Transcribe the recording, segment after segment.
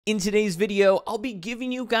In today's video, I'll be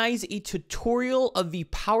giving you guys a tutorial of the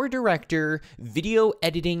PowerDirector video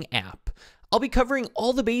editing app. I'll be covering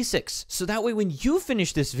all the basics, so that way when you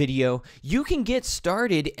finish this video, you can get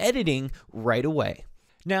started editing right away.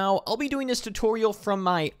 Now, I'll be doing this tutorial from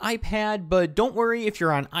my iPad, but don't worry if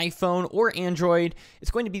you're on iPhone or Android, it's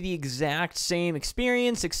going to be the exact same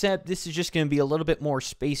experience, except this is just going to be a little bit more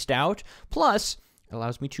spaced out. Plus, it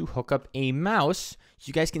allows me to hook up a mouse so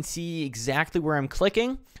you guys can see exactly where I'm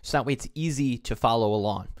clicking, so that way it's easy to follow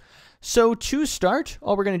along. So to start,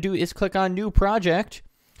 all we're going to do is click on New Project,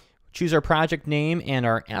 choose our project name and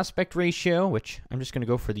our aspect ratio, which I'm just going to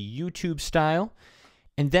go for the YouTube style.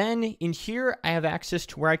 And then in here, I have access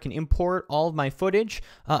to where I can import all of my footage.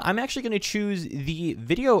 I'm actually going to choose the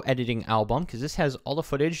video editing album because this has all the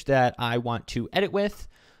footage that I want to edit with.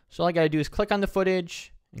 So all I got to do is click on the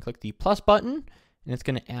footage and click the plus button, and it's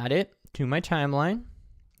going to add it to my timeline.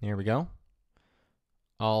 There we go.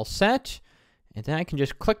 All set. And then I can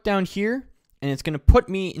just click down here, and it's going to put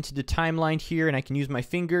me into the timeline here, and I can use my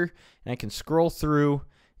finger, and I can scroll through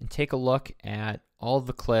and take a look at all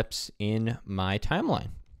the clips in my timeline.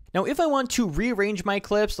 Now, if I want to rearrange my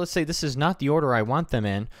clips, let's say this is not the order I want them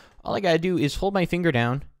in, all I got to do is hold my finger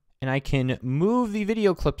down, and I can move the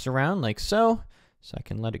video clips around like so. So I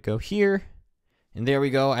can let it go here. And there we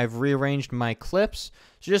go. I've rearranged my clips.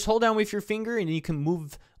 So just hold down with your finger, and you can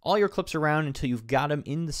move all your clips around until you've got them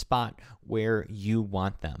in the spot where you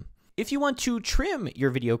want them. If you want to trim your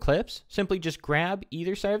video clips, simply just grab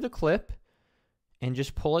either side of the clip and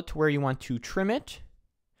just pull it to where you want to trim it,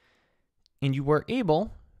 and you are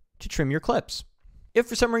able to trim your clips. If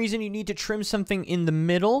for some reason you need to trim something in the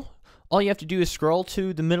middle, all you have to do is scroll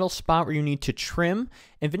to the middle spot where you need to trim,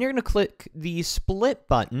 and then you're going to click the split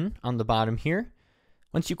button on the bottom here.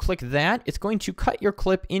 Once you click that, it's going to cut your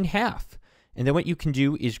clip in half. And then what you can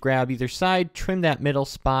do is grab either side, trim that middle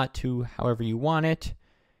spot to however you want it,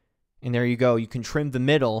 and there you go. You can trim the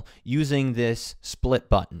middle using this split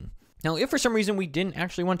button. Now, if for some reason we didn't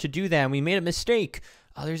actually want to do that and we made a mistake,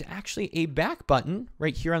 there's actually a back button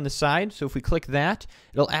right here on the side. So if we click that,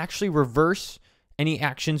 it'll actually reverse any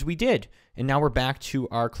actions we did. And now we're back to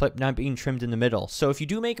our clip not being trimmed in the middle. So if you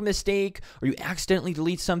do make a mistake or you accidentally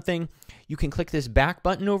delete something, you can click this back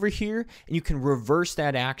button over here and you can reverse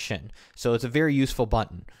that action. So it's a very useful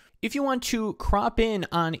button. If you want to crop in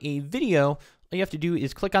on a video, all you have to do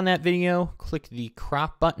is click on that video, click the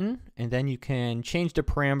crop button, and then you can change the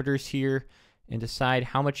parameters here and decide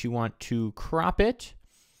how much you want to crop it.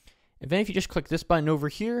 And then if you just click this button over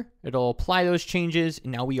here, it'll apply those changes,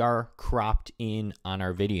 and now we are cropped in on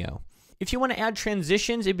our video. If you want to add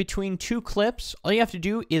transitions in between two clips, all you have to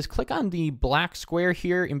do is click on the black square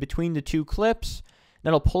here in between the two clips.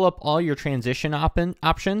 That'll pull up all your transition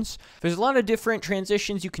options. There's a lot of different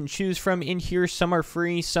transitions you can choose from in here. Some are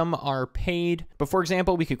free, some are paid. But for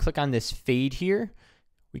example, we could click on this fade here.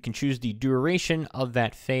 We can choose the duration of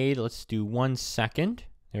that fade. Let's do 1 second.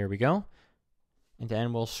 There we go. And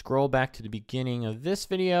then we'll scroll back to the beginning of this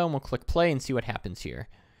video and we'll click play and see what happens here.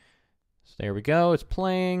 So there we go, it's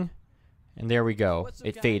playing. And there we go,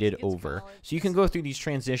 it faded over. So you can go through these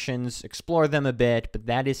transitions, explore them a bit, but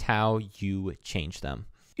that is how you change them.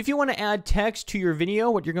 If you want to add text to your video,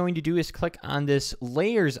 what you're going to do is click on this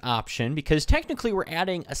layers option, because technically we're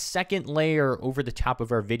adding a second layer over the top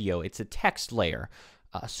of our video. It's a text layer.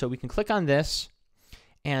 So we can click on this,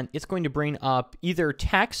 and it's going to bring up either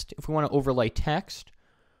text, if we want to overlay text,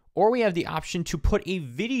 or we have the option to put a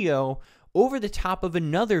video over the top of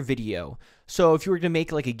another video. So if you were to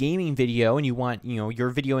make like a gaming video and you want, your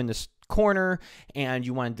video in this corner and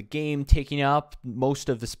you wanted the game taking up most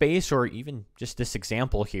of the space, or even just this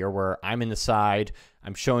example here where I'm in the side,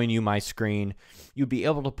 I'm showing you my screen, you'd be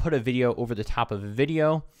able to put a video over the top of a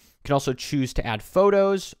video. You can also choose to add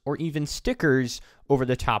photos or even stickers over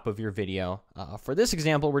the top of your video. For this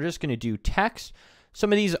example, we're just going to do text.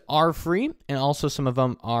 Some of these are free and also some of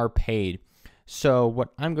them are paid. So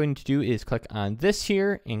what I'm going to do is click on this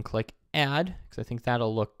here and click add, because I think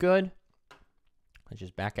that'll look good. Let's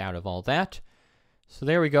just back out of all that. So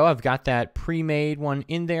there we go. I've got that pre-made one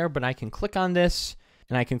in there, but I can click on this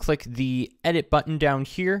and I can click the edit button down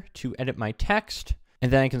here to edit my text.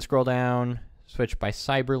 And then I can scroll down, switch by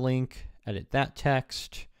Cyberlink, edit that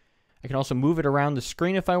text. I can also move it around the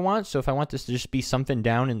screen if I want. So if I want this to just be something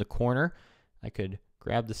down in the corner, I could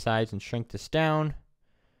grab the sides and shrink this down.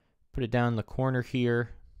 Put it down in the corner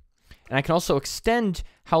here. And I can also extend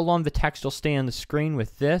how long the text will stay on the screen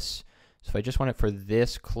with this. So if I just want it for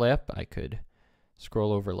this clip, I could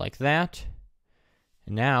scroll over like that.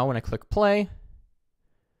 And now when I click play,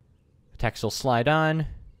 the text will slide on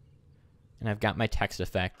and I've got my text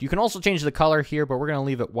effect. You can also change the color here, but we're going to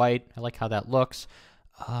leave it white. I like how that looks.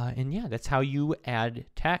 And yeah, that's how you add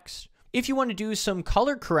text. If you want to do some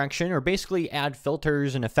color correction or basically add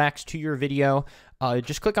filters and effects to your video,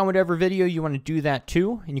 just click on whatever video you want to do that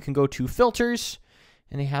to, and you can go to filters,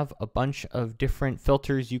 and they have a bunch of different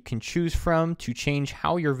filters you can choose from to change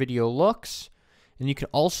how your video looks. And you can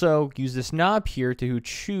also use this knob here to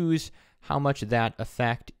choose how much that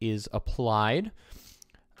effect is applied.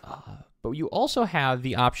 But you also have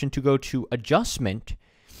the option to go to adjustment,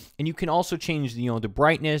 and you can also change the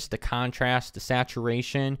brightness, the contrast, the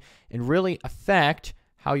saturation, and really affect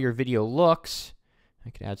how your video looks.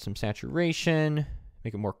 I could add some saturation,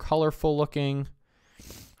 make it more colorful looking.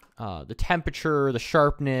 The temperature, the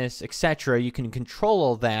sharpness, etc. You can control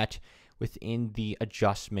all that within the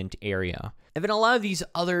adjustment area. And then a lot of these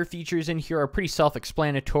other features in here are pretty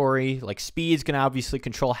self-explanatory. Like speed's gonna obviously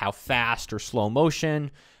control how fast or slow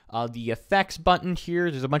motion. The effects button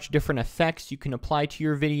here, there's a bunch of different effects you can apply to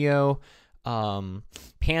your video. Pan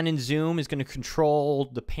and zoom is gonna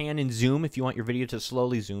control the pan and zoom if you want your video to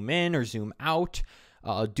slowly zoom in or zoom out.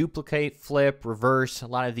 Duplicate, flip, reverse, a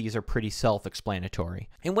lot of these are pretty self-explanatory.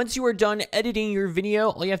 And once you are done editing your video,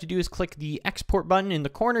 all you have to do is click the export button in the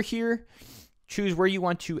corner here, choose where you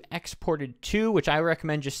want to export it to, which I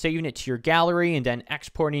recommend just saving it to your gallery and then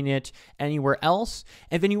exporting it anywhere else,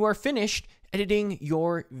 and then you are finished editing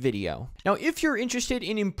your video. Now, if you're interested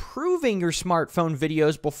in improving your smartphone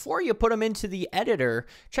videos before you put them into the editor,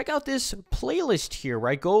 check out this playlist here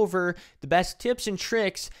where I go over the best tips and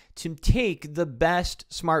tricks to take the best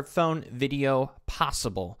smartphone video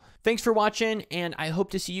possible. Thanks for watching, and I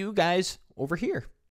hope to see you guys over here.